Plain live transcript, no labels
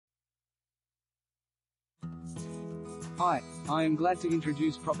Hi, I am glad to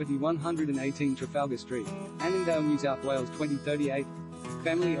introduce property 118 Trafalgar Street, Annandale, New South Wales 2038.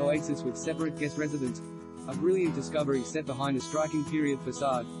 Family oasis with separate guest residence. A brilliant discovery set behind a striking period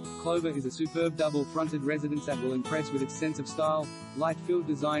facade. Clover is a superb double-fronted residence that will impress with its sense of style, light-filled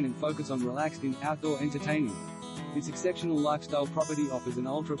design and focus on relaxed and outdoor entertaining. This exceptional lifestyle property offers an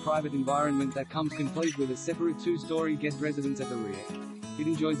ultra-private environment that comes complete with a separate two-story guest residence at the rear. It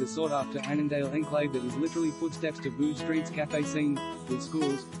enjoys a sought-after Annandale enclave that is literally footsteps to Booth Street's cafe scene, with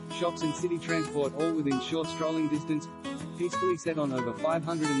schools, shops and city transport all within short strolling distance. Peacefully set on over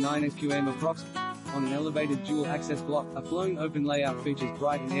 509 SQM approx. On an elevated dual-access block, a flowing open layout features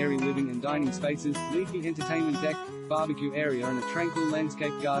bright and airy living and dining spaces, leafy entertainment deck, barbecue area and a tranquil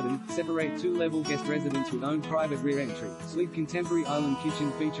landscape garden. Separate two-level guest residence with own private rear entry. Sleek contemporary island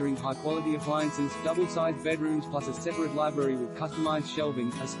kitchen featuring high-quality appliances, double-sized bedrooms plus a separate library with customized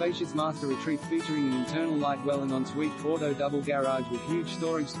shelving, a spacious master retreat featuring an internal light well and ensuite auto double garage with huge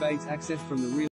storage space accessed from the rear.